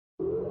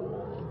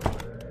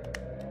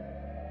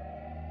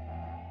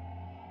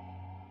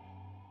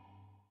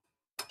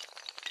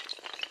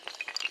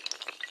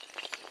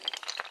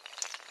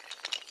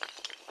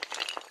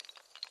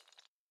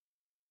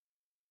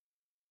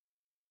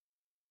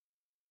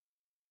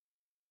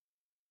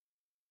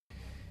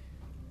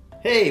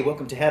Hey,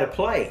 welcome to How to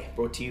Play,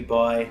 brought to you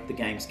by the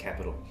Games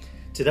Capital.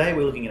 Today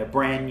we're looking at a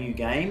brand new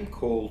game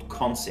called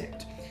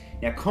Concept.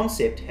 Now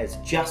Concept has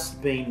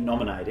just been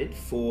nominated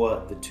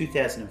for the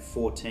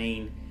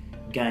 2014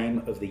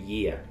 Game of the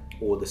Year,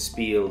 or the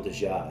Spiel des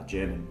Jahres,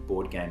 German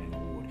Board Gaming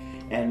Award.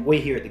 And we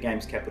here at the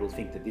Games Capital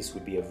think that this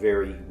would be a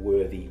very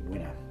worthy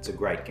winner. It's a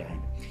great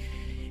game.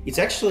 It's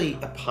actually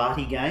a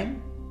party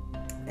game,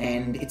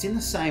 and it's in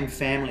the same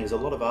family as a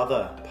lot of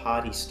other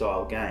party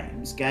style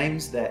games,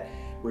 games that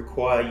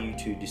require you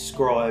to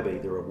describe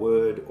either a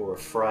word or a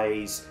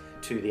phrase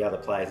to the other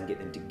players and get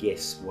them to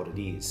guess what it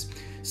is.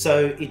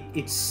 So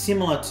it's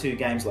similar to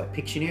games like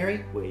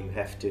Pictionary, where you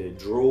have to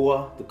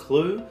draw the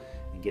clue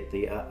and get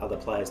the other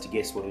players to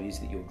guess what it is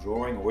that you're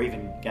drawing, or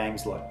even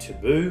games like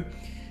Taboo,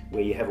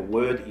 where you have a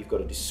word that you've got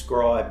to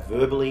describe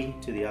verbally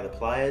to the other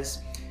players,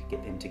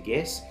 get them to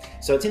guess.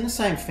 So it's in the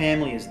same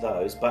family as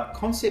those, but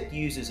Concept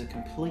uses a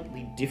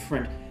completely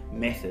different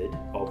method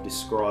of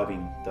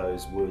describing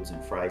those words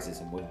and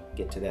phrases, and we'll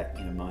get to that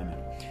in a moment.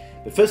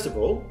 But first of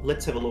all,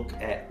 let's have a look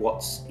at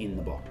what's in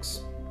the box.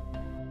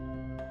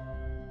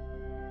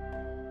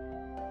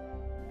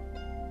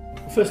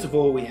 First of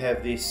all, we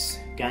have this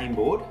game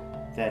board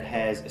that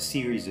has a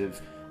series of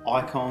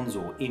icons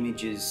or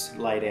images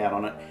laid out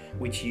on it,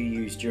 which you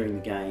use during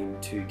the game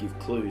to give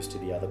clues to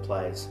the other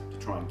players to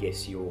try and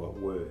guess your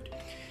word.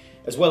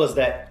 As well as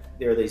that,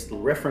 there are these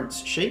little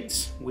reference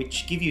sheets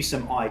which give you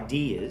some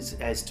ideas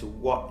as to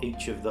what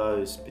each of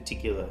those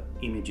particular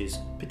images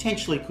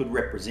potentially could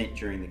represent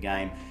during the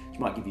game, which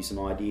might give you some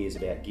ideas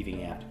about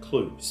giving out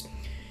clues.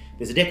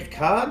 There's a deck of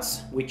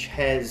cards which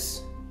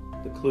has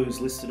the clues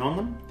listed on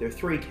them. There are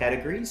three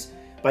categories.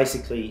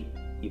 Basically,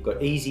 you've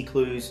got easy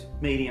clues,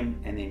 medium,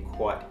 and then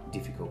quite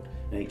difficult.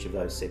 And each of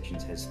those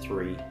sections has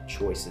three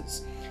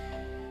choices.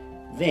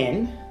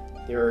 Then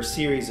there are a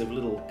series of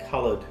little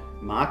coloured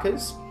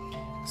markers,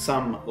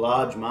 some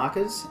large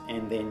markers,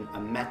 and then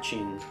a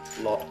matching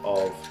lot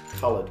of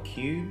coloured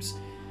cubes,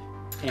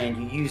 and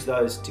you use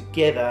those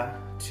together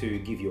to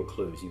give your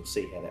clues. You'll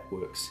see how that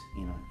works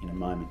in a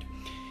moment.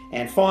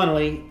 And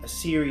finally, a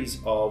series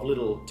of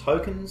little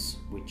tokens,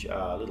 which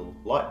are little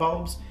light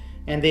bulbs,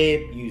 and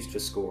they're used for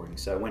scoring.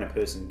 So when a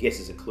person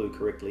guesses a clue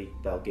correctly,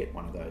 they'll get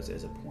one of those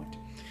as a point.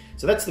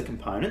 So that's the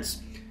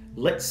components.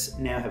 Let's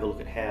now have a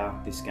look at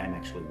how this game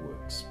actually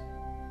works.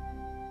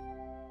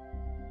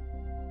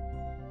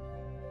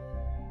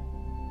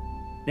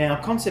 Now,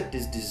 Concept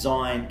is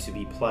designed to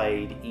be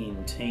played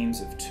in teams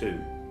of two.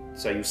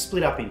 So you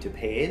split up into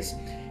pairs,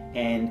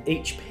 and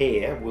each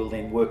pair will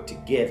then work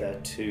together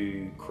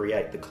to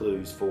create the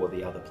clues for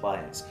the other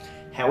players.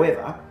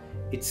 However,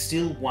 it's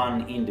still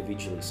one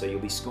individually, so you'll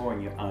be scoring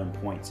your own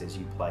points as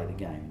you play the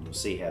game. You'll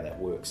see how that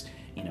works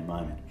in a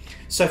moment.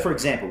 So for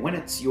example, when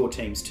it's your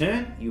team's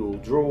turn, you'll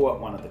draw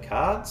one of the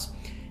cards,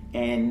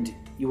 and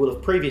you will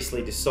have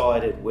previously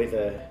decided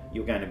whether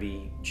you're going to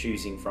be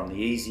choosing from the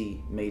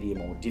easy,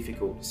 medium, or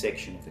difficult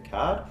section of the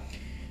card.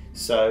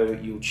 So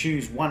you'll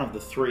choose one of the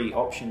three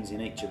options in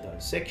each of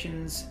those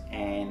sections,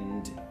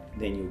 and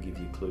then you'll give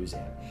your clues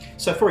out.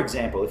 So for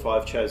example, if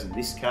I've chosen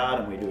this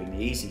card and we're doing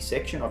the easy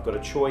section, I've got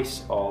a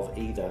choice of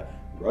either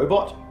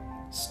robot,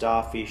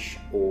 starfish,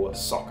 or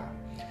soccer.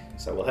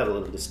 So we'll have a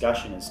little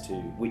discussion as to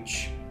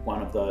which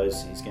one of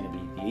those is going to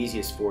be the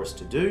easiest for us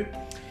to do.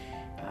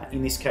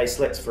 In this case,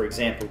 let's, for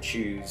example,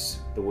 choose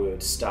the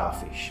word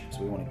starfish, so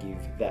we want to give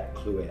that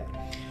clue out.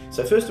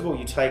 So first of all,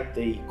 you take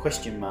the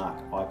question mark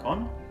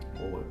icon,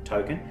 or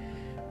token,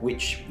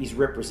 which is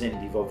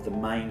representative of the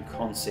main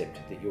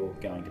concept that you're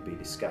going to be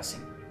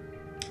discussing,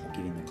 or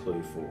giving the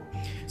clue for.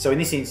 So in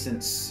this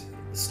instance,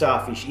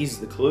 starfish is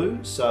the clue,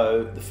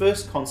 so the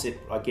first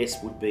concept, I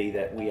guess, would be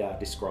that we are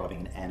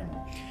describing an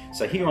animal.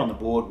 So here on the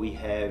board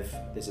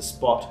there's a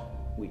spot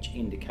which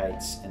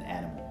indicates an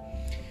animal.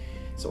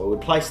 So I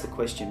would place the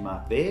question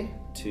mark there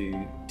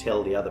to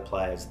tell the other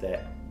players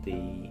that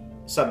the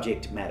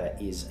subject matter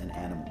is an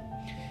animal.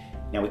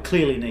 Now we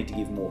clearly need to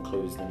give more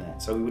clues than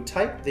that. So we would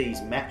take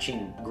these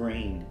matching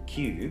green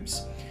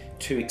cubes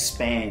to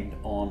expand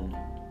on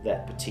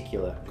that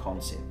particular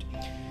concept.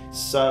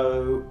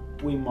 So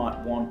we might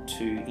want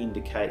to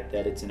indicate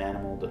that it's an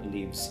animal that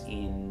lives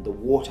in the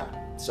water.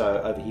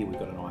 So over here we've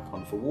got an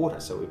icon for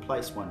water. So we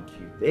place one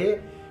cube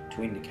there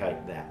to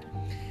indicate that.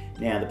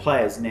 Now the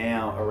players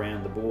now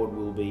around the board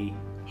will be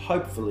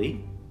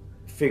hopefully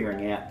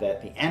figuring out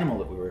that the animal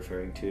that we're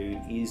referring to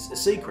is a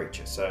sea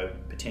creature, so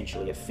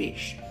potentially a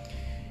fish.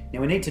 Now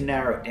we need to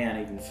narrow it down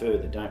even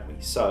further, don't we?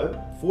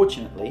 So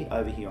fortunately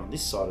over here on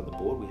this side of the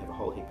board we have a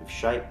whole heap of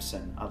shapes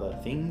and other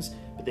things,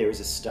 but there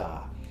is a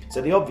star. So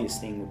the obvious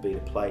thing would be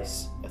to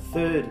place a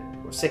third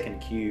or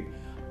second cube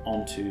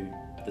onto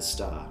the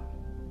star.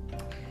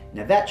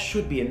 Now that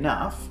should be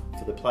enough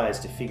for the players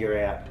to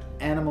figure out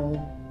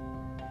animal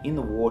in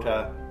the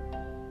water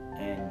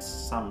and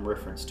some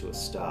reference to a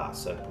star.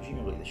 So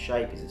presumably the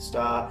shape is a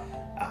star.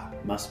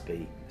 Must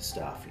be a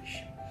starfish.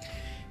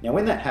 Now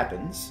when that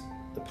happens,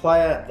 the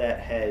player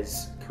that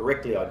has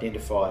correctly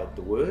identified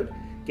the word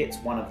gets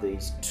one of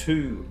these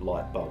two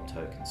light bulb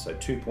tokens, so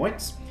 2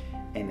 points,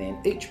 and then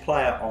each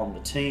player on the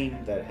team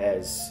that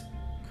has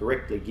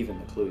correctly given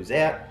the clues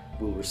out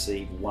will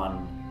receive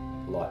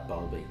 1 light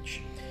bulb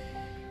each.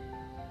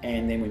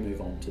 And then we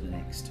move on to the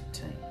next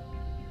team.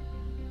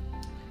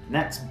 And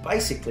that's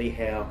basically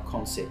how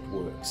concept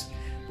works.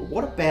 But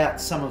what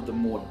about some of the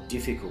more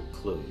difficult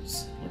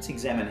clues? Let's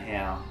examine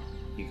how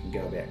you can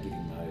go about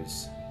giving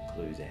those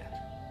clues out.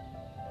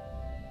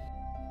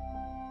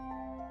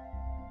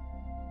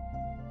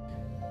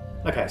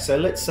 Okay, so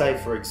let's say,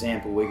 for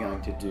example, we're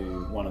going to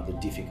do one of the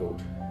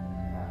difficult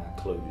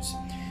clues.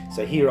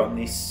 So here on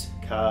this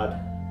card,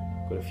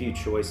 we've got a few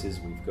choices.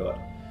 We've got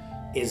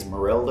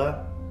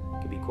Esmeralda,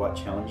 could be quite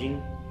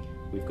challenging.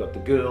 We've got the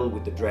girl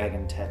with the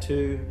dragon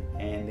tattoo,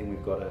 and then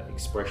we've got an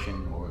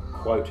expression or a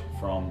quote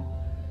from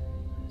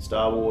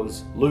Star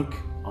Wars, "Luke,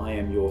 I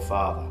am your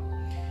father."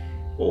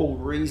 All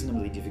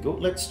reasonably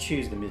difficult. Let's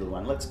choose the middle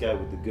one. Let's go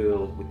with the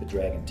girl with the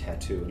dragon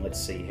tattoo, and let's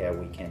see how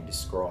we can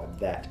describe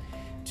that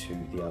to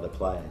the other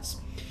players.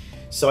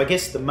 So I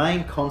guess the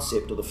main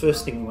concept, or the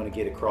first thing we want to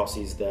get across,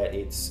 is that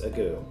it's a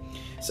girl.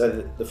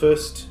 So the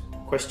first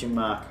question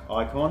mark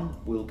icon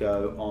will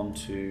go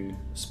onto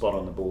a spot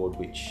on the board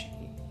which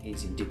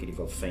is indicative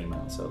of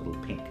female, so a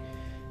little pink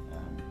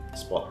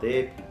spot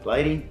there, pink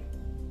lady.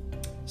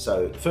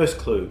 So the first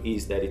clue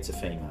is that it's a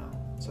female,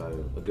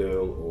 so a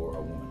girl or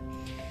a woman.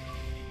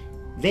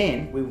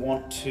 Then we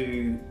want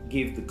to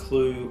give the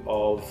clue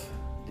of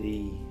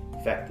the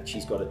fact that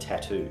she's got a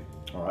tattoo.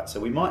 All right, so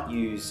we might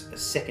use a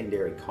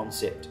secondary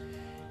concept,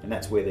 and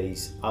that's where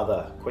these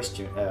other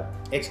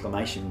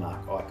exclamation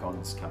mark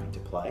icons come into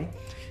play.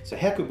 So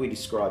how could we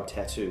describe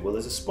tattoo? Well,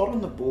 there's a spot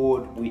on the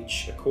board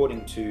which,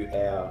 according to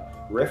our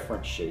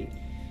reference sheet,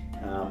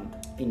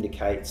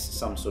 indicates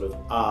some sort of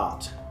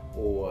art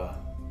or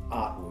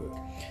artwork.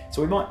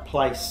 So we might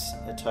place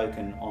a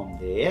token on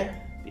there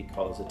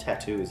because a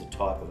tattoo is a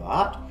type of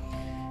art,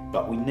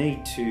 but we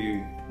need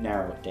to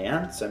narrow it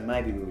down. So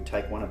maybe we would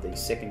take one of these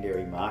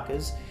secondary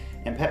markers,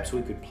 and perhaps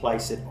we could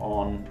place it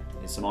on,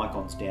 there's some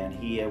icons down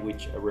here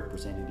which are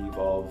representative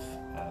of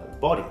the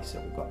body.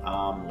 So we've got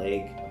arm,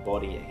 leg, a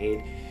body, a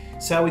head.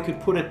 So we could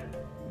put it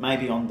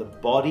maybe on the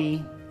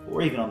body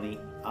or even on the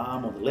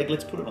arm or the leg.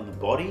 Let's put it on the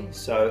body.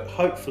 So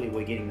hopefully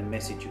we're getting the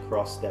message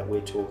across that we're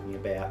talking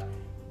about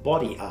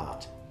body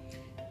art.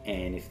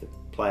 And if the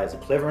players are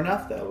clever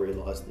enough, they'll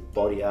realise that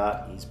body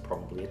art is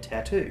probably a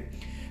tattoo.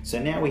 So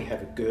now we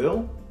have a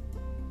girl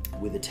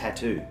with a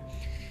tattoo.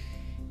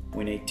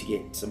 We need to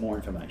get some more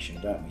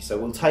information, don't we? So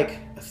we'll take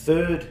a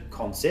third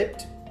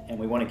concept, and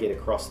we want to get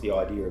across the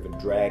idea of a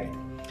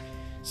dragon.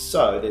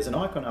 So there's an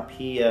icon up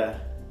here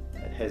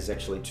that has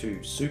actually 2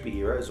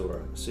 superheroes, or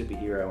a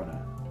superhero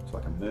and it's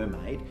like a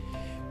mermaid.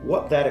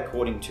 What that,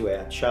 according to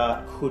our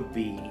chart, could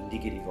be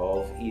indicative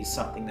of is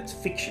something that's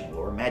fictional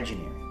or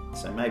imaginary.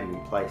 So maybe we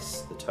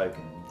place the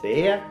token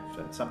there,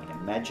 so it's something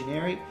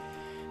imaginary.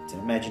 It's an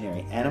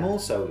imaginary animal,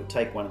 so we'll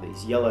take one of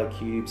these yellow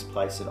cubes,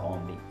 place it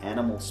on the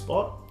animal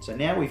spot. So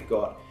now we've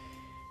got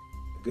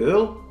a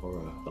girl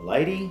or a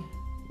lady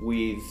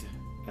with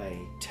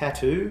a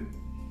tattoo,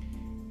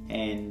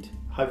 and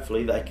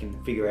hopefully they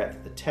can figure out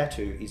that the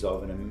tattoo is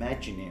of an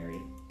imaginary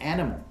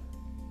animal.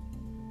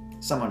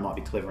 Someone might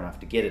be clever enough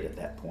to get it at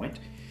that point,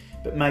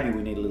 but maybe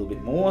we need a little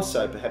bit more,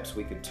 so perhaps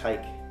we could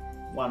take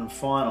one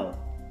final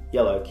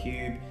yellow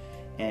cube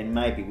and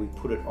maybe we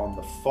put it on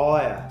the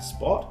fire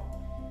spot.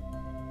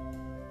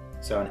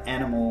 So an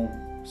animal,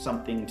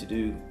 something to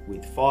do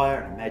with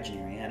fire, an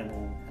imaginary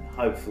animal, and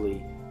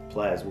hopefully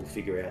players will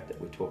figure out that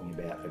we're talking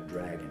about a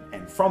dragon.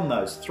 And from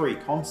those 3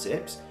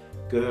 concepts,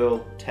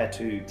 girl,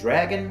 tattoo,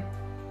 dragon,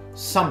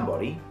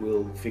 somebody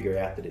will figure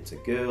out that it's a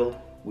girl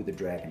with a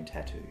dragon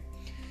tattoo.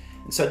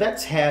 And so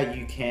that's how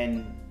you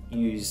can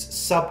use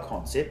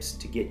sub-concepts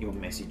to get your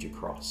message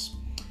across.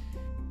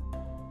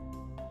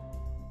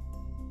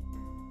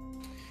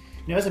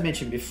 Now, as I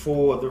mentioned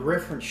before, the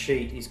reference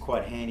sheet is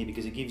quite handy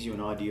because it gives you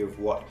an idea of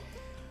what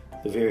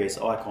the various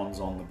icons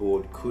on the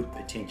board could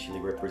potentially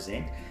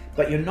represent,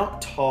 but you're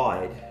not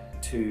tied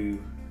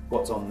to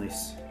what's on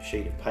this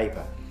sheet of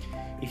paper.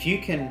 If you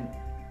can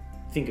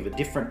think of a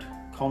different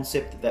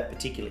concept that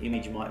particular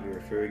image might be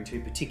referring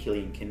to,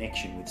 particularly in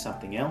connection with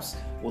something else,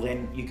 well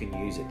then you can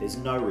use it. There's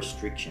no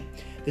restriction.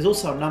 There's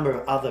also a number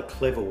of other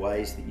clever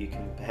ways that you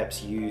can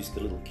perhaps use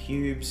the little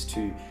cubes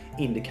to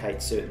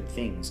indicate certain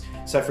things.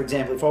 So for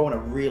example, if I want to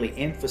really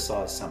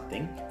emphasize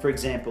something, for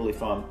example,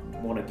 if I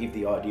want to give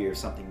the idea of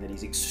something that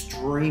is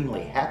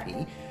extremely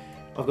happy,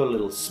 I've got a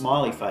little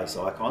smiley face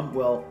icon.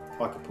 Well,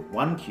 I could put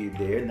one cube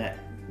there and that,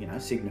 you know,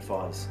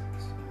 signifies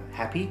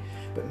happy,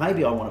 but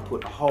maybe I want to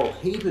put a whole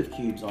heap of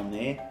cubes on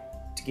there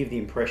to give the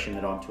impression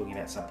that I'm talking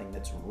about something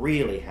that's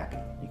really happy.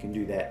 You can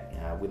do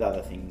that with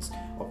other things,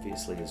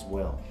 obviously, as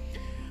well.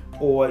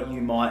 Or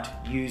you might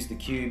use the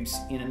cubes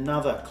in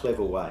another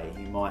clever way.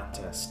 You might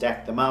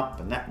stack them up,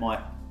 and that might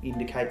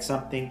indicate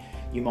something.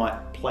 You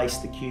might place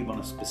the cube on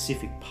a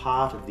specific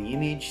part of the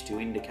image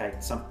to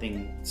indicate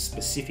something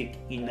specific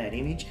in that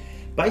image.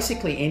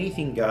 Basically,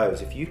 anything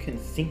goes. If you can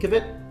think of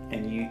it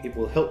and it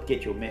will help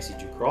get your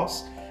message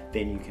across,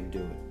 then you can do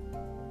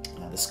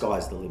it. The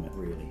sky's the limit,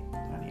 really.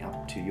 everything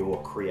up to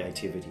your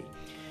creativity.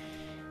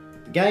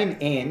 The game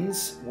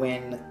ends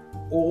when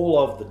all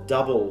of the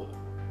double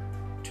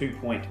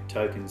 2-point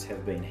tokens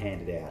have been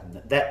handed out, and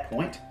at that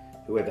point,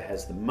 whoever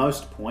has the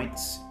most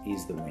points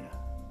is the winner.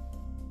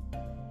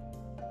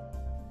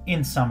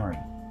 In summary,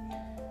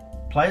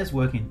 players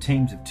work in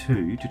teams of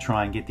 2 to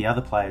try and get the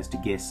other players to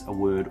guess a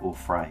word or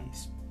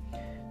phrase.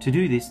 To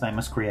do this, they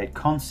must create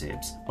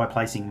concepts by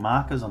placing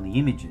markers on the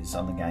images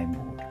on the game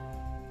board.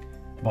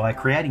 By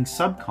creating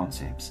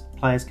sub-concepts,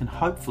 players can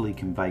hopefully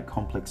convey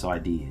complex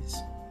ideas.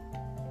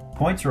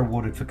 Points are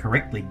awarded for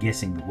correctly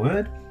guessing the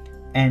word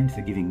and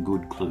for giving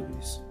good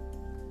clues.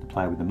 The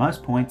player with the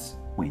most points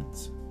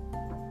wins.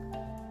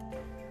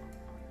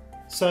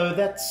 So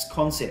that's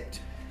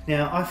Concept.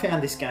 Now, I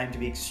found this game to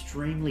be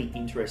extremely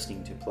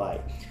interesting to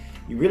play.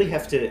 You really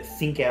have to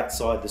think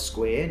outside the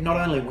square, not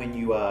only when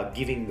you are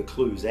giving the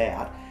clues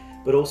out,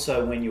 but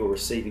also when you're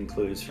receiving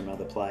clues from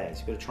other players.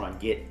 You've got to try and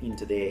get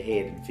into their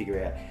head and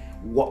figure out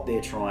what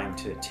they're trying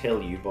to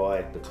tell you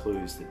by the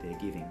clues that they're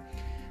giving.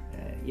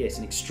 Yes,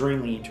 an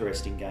extremely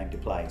interesting game to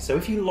play. So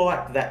if you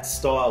like that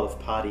style of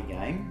party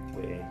game,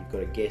 where you've got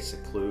to guess a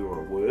clue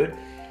or a word,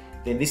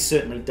 then this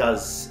certainly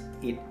does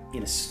it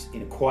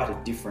in a quite a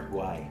different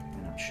way,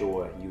 and I'm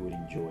sure you would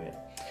enjoy it.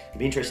 It'd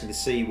be interesting to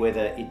see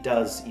whether it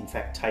does in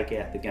fact take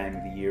out the Game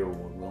of the Year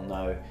award. We'll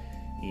know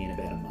in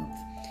about a month.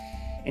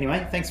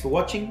 Anyway, thanks for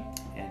watching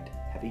and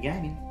happy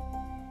gaming.